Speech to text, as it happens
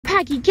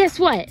Packy, guess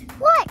what?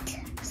 What?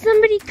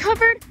 Somebody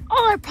covered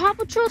all our Paw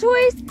Patrol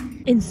toys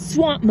in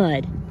swamp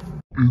mud.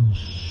 I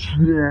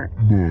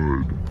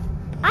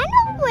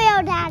know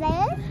where that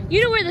is.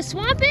 You know where the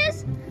swamp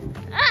is?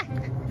 Ah!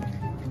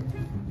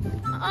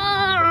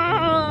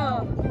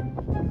 Oh!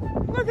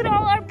 Look at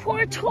all our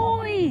poor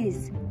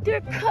toys.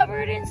 They're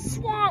covered in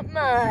swamp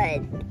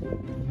mud.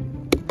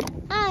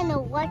 I know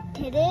what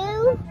to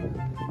do.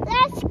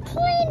 Let's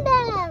clean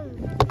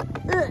them.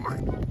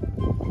 Ugh.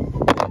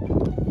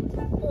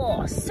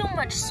 Oh, so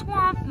much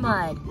swamp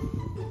mud.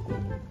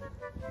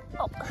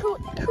 Oh,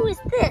 who is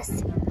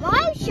this?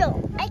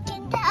 Marshall, I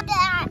can tell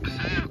that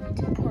hat.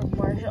 Poor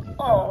Marshall.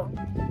 Oh,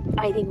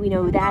 I think we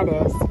know who that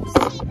is.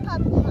 See,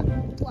 Pup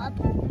Club.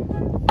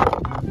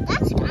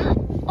 That's not.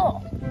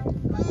 Oh.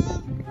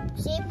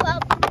 See,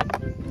 Pup.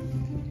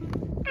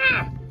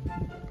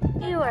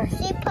 You are.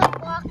 See,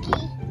 Pup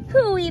Rocky.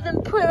 Who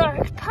even put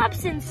our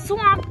pups in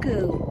swamp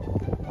goo?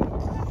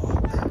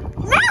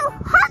 Now,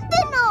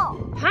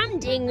 Humdinger.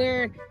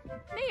 Humdinger.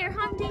 Mayor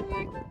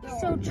Humdinger.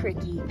 So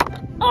tricky.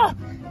 Oh,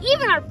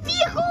 even our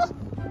vehicle?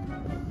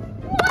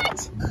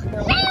 What?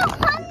 Now,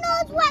 Hum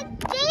knows what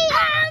they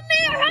are.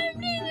 Mayor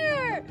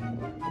Humdinger!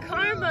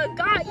 Karma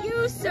got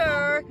you,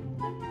 sir.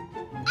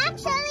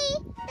 Actually,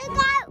 they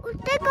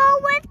go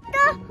with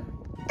the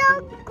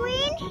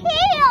green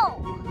hill.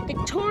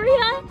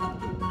 Victoria?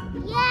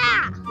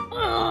 Yeah.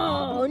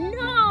 Oh,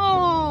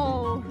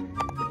 no.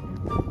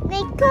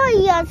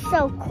 Victoria's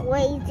so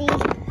crazy.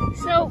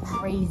 So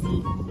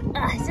crazy.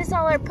 Is this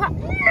all our pups?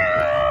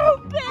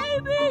 No,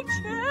 baby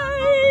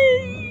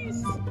Chase!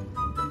 Is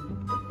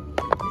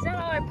that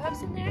all our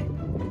pups in there?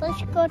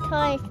 Let's go to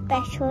our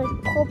special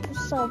purple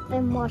soap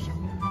and water.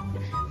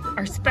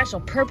 Our special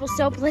purple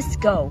soap? Let's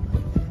go.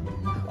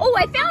 Oh,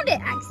 I found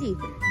it, Axie.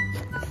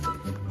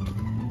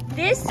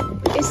 This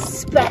is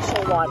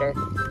special water.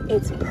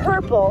 It's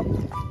purple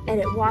and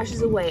it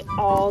washes away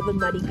all the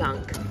muddy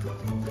gunk.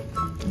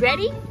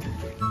 Ready?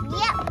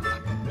 Yep.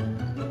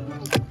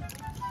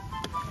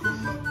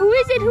 Who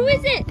is it? Who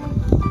is it?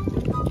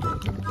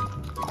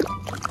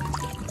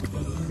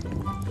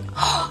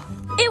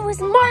 It was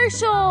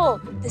Marshall,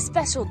 the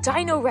special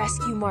dino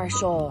rescue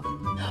Marshall.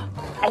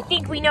 I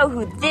think we know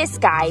who this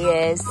guy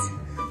is.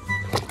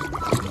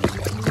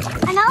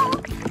 I know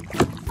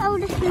who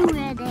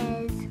it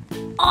is.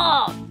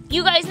 Oh,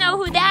 you guys know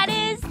who that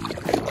is?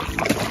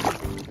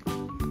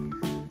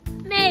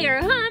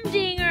 Mayor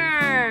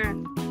Humdinger.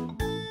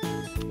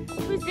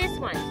 Who's this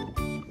one?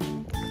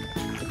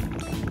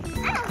 I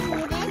know who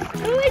it is.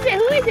 Who is it?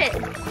 Who is it?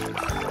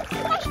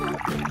 Marshall.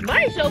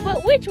 Marshall,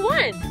 but which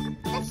one?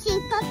 The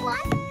sheep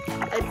one.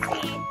 Let's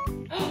see.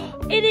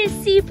 It is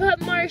C-Pup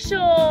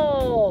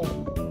Marshall.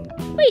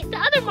 Wait, the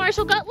other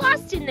Marshall got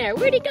lost in there.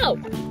 Where'd he go?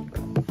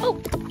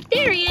 Oh,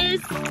 there he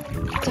is.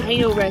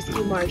 Dino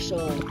Rescue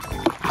Marshall.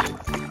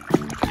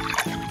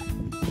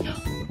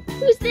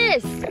 Who's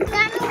this? Dino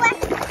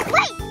Rescue.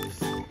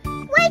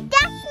 Wait,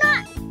 that's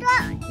not.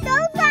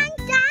 Those aren't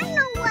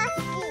Dino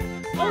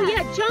Rescue. Oh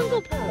yeah,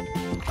 Jungle Pup.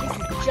 This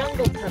is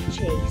Jungle Pup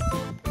Chase.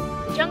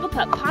 The Jungle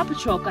Pup Paw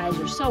Patrol guys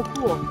are so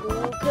cool.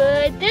 Who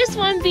could this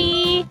one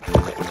be?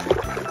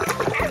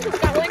 Axel's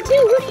got one too.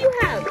 Who do you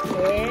have?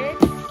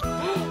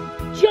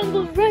 It's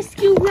Jungle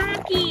Rescue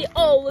Rocky.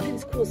 Oh, look at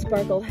this cool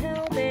sparkle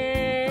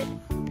helmet.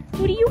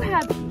 Who do you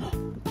have?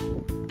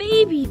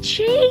 Baby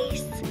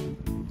Chase.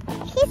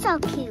 He's so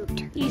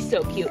cute. He's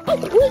so cute. Oh,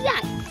 who's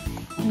that?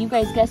 Can you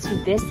guys guess who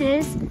this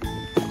is?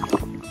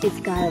 It's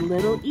got a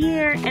little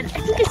ear, and I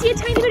think I see a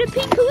tiny bit of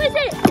pink. Who is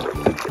it?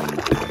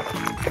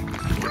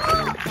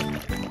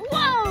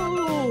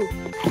 Whoa!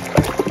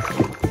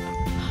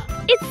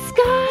 It's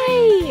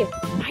Sky!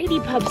 Mighty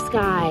Pup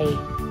Sky.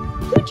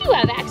 Who'd you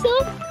have,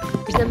 Axel?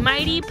 There's a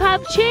Mighty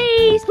Pup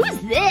Chase. Who's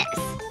this?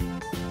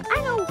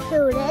 I know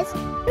who it is.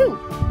 Who?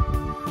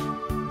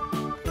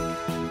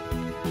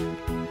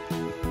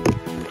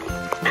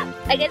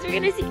 I guess we're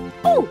gonna see.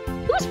 Oh,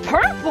 who's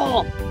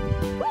purple?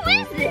 Who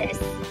is this?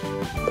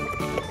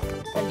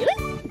 Wanna do it?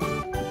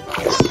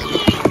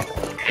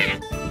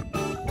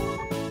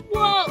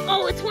 Whoa!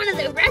 Oh, it's one of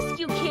the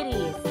rescue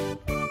kitties.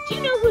 Do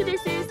you know who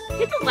this is?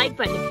 Hit the like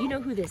button if you know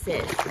who this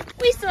is.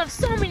 We still have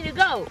so many to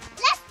go.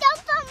 Let's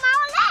dump them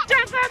all in.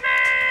 Dump them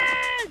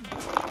in!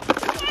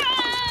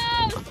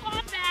 Whoa!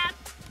 Swamp bath.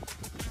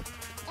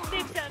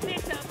 Mix them,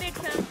 mix them, mix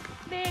them,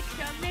 mix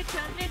them, mix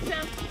them, mix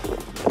them.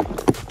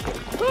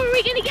 Who are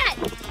we gonna get?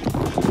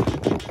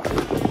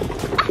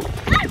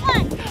 That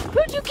one.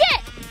 Who'd you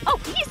get? Oh,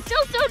 he's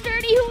still so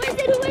dirty. Who is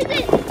it? Who is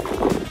it?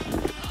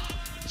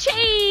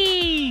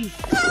 Chase!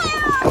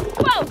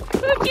 Whoa,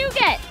 who'd you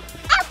get?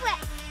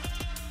 Everett.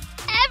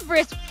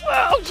 Everest.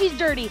 Whoa, she's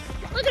dirty.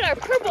 Look at our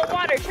purple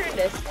water turned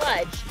to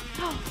sludge.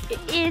 It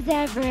is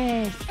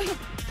Everest.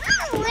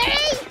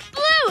 Bluey.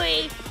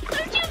 Bluey?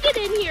 How'd you get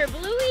in here,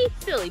 Bluey?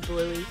 Silly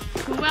Bluey.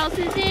 Who else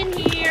is in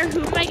here?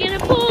 Who am I gonna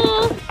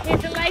pull?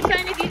 Hit the like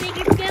button if you think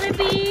it's gonna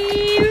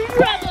be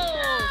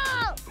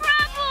Rubble.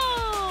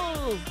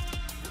 Rubble!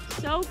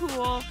 So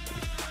cool.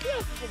 Who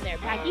else is in there,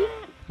 Packy?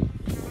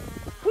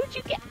 Who'd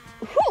you get?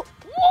 Who?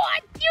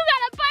 What? You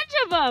got a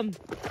them.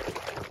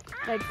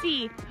 Let's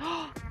see.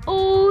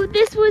 Oh,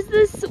 this was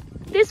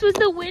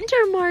the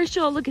winter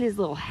Marshall. Look at his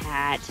little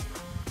hat.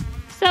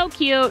 So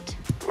cute.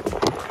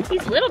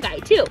 He's a little guy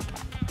too.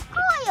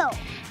 Coral.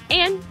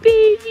 And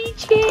baby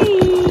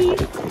Chase.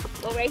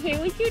 Go right here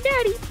with your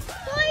daddy.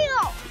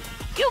 Coral.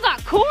 You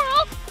got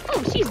Coral?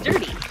 Oh, she's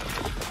dirty.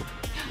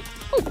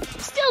 Oh,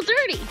 still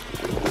dirty.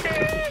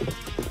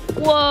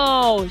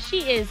 Whoa,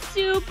 she is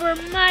super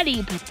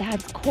muddy, but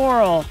that's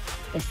Coral,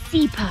 the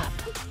sea pup.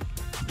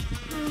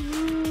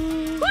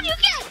 Who'd you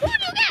get?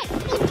 Who'd you get?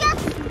 He's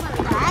just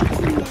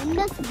relaxing in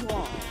the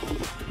swamp.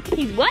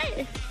 He's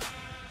what?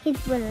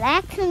 He's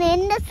relaxing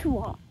in the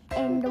swamp,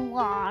 in the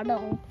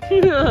water.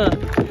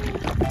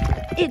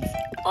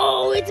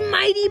 It's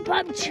Mighty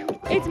Pup.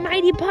 It's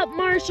Mighty Pup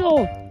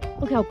Marshall.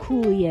 Look how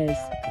cool he is.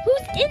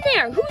 Who's in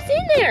there? Who's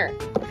in there?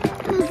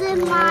 Who's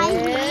in my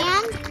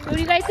hand? Who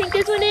do you guys think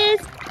this one is?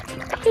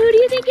 Who do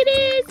you think it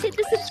is? Hit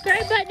the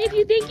subscribe button if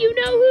you think you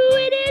know who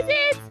it is.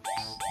 It's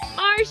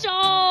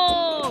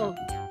Marshall.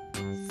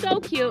 So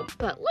cute,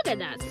 but look at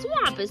that.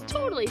 Swamp is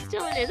totally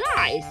still in his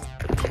eyes.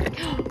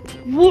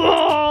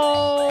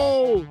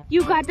 Whoa!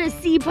 You got the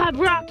sea pup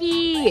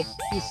Rocky.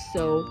 He's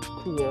so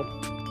cool.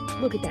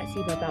 Look at that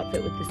sea pup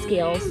outfit with the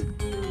scales.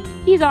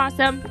 He's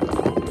awesome.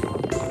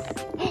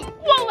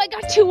 Whoa, I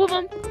got two of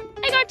them.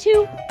 I got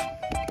two.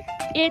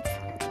 It's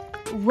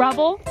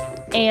Rubble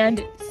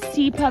and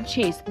Sea Pup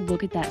Chase.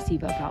 Look at that sea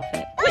pup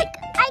outfit. Look,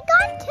 I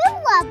got two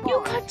Rebels.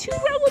 You got two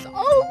Rebels.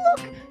 Oh,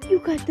 look. You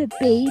got the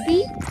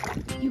baby.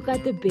 You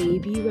got the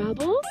baby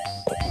Rebel.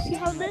 See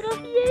how little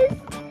he is?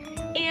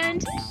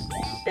 And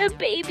the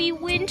baby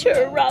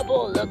winter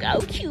Rebel. Look how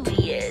cute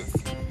he is.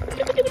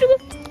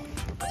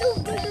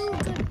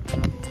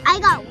 I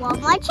got one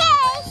more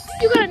Chase.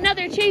 You got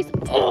another Chase.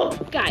 Oh,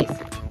 guys,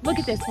 look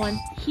at this one.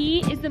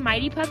 He is the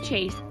Mighty Pup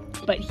Chase,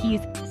 but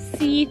he's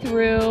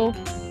see-through.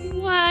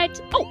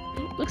 What? Oh,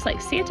 looks like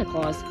Santa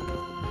Claus.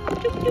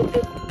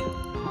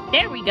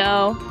 There we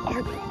go.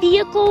 Our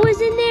vehicle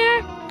is in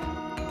there.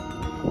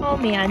 Oh,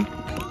 man.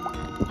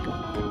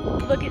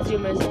 Look at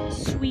Zuma's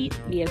sweet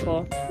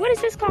vehicle. What is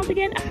this called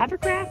again? A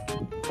hovercraft?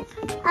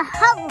 A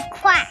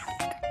hovercraft.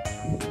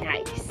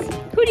 Nice.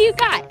 Who do you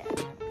got?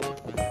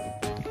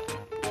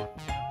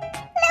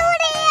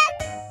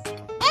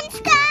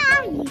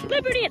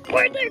 Liberty,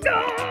 where'd they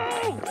go?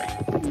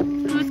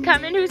 Who's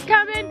coming? Who's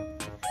coming?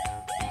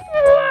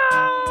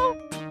 Whoa!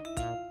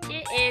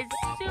 It is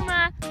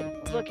Zuma.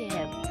 Look at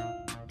him.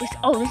 This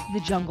is the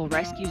Jungle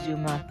Rescue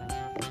Zuma.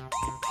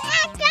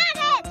 I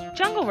got it!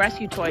 Jungle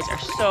Rescue toys are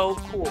so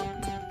cool.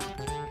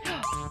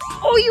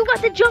 Oh, you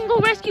got the Jungle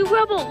Rescue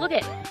Rebel. Look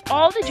at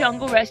all the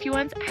Jungle Rescue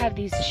ones have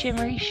these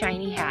shimmery,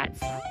 shiny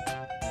hats.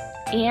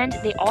 And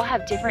they all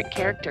have different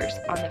characters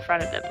on the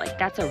front of them. Like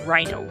that's a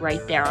rhino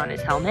right there on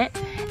his helmet.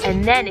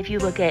 And then if you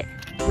look at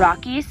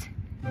Rocky's,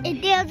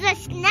 there's a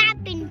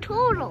snapping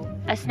turtle.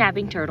 A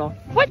snapping turtle.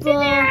 What's in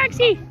there,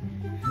 Axie?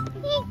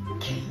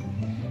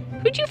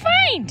 Who'd you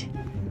find?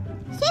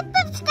 Sea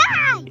Pup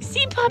Sky.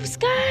 Sea Pup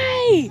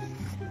Sky.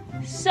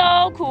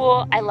 So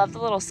cool. I love the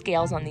little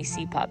scales on these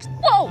sea pups.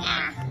 Whoa!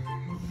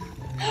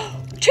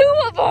 Two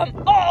of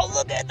them. Oh,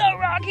 look at the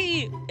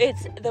Rocky.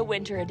 It's the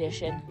winter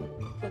edition.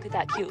 Look at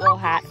that cute little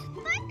hat.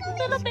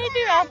 Little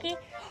baby Rocky.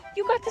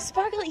 You got the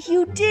sparkly.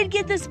 You did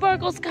get the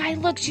Sparkle Sky.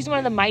 Look, she's one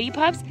of the Mighty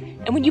Pups.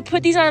 And when you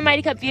put these on the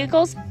Mighty Pup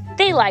vehicles,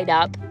 they light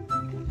up.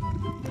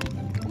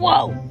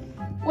 Whoa.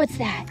 What's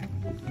that?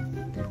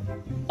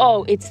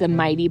 Oh, it's the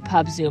Mighty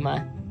Pup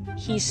Zuma.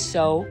 He's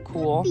so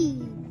cool.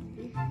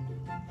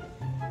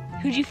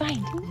 Who'd you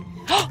find?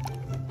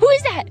 Who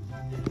is that?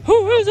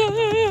 Who is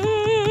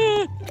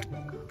it?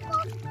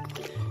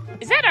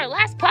 Is that our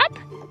last pup?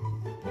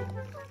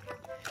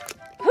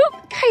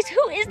 Guys,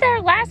 who is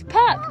our last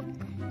pup?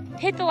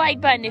 Hit the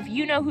like button if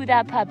you know who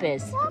that pup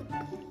is.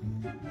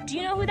 Do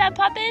you know who that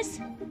pup is?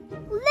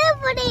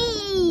 Liberty!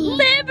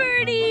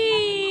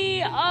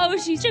 Liberty! Oh,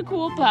 she's a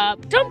cool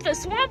pup. Dump the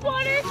swamp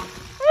water.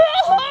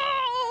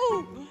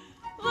 Whoa!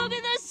 Look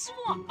at the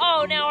swamp.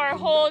 Oh, now our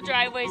whole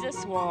driveway's a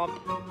swamp.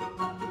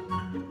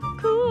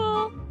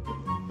 Cool.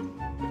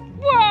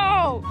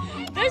 Whoa!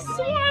 The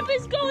swamp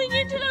is going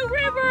into the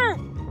river.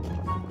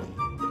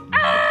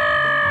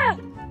 Ah!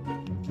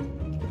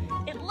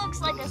 It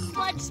looks like a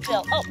sludge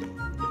spill. Oh,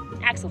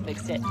 Axel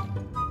fixed it.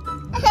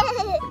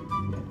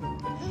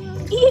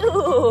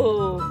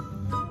 Ew!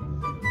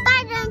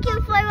 Bye, thank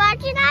you for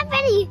watching our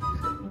video.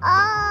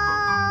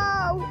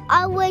 Oh,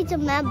 always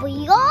remember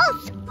you're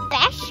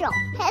special.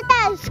 Hit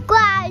that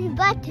subscribe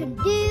button,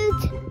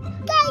 dudes.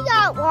 I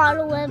got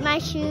water in my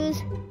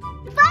shoes.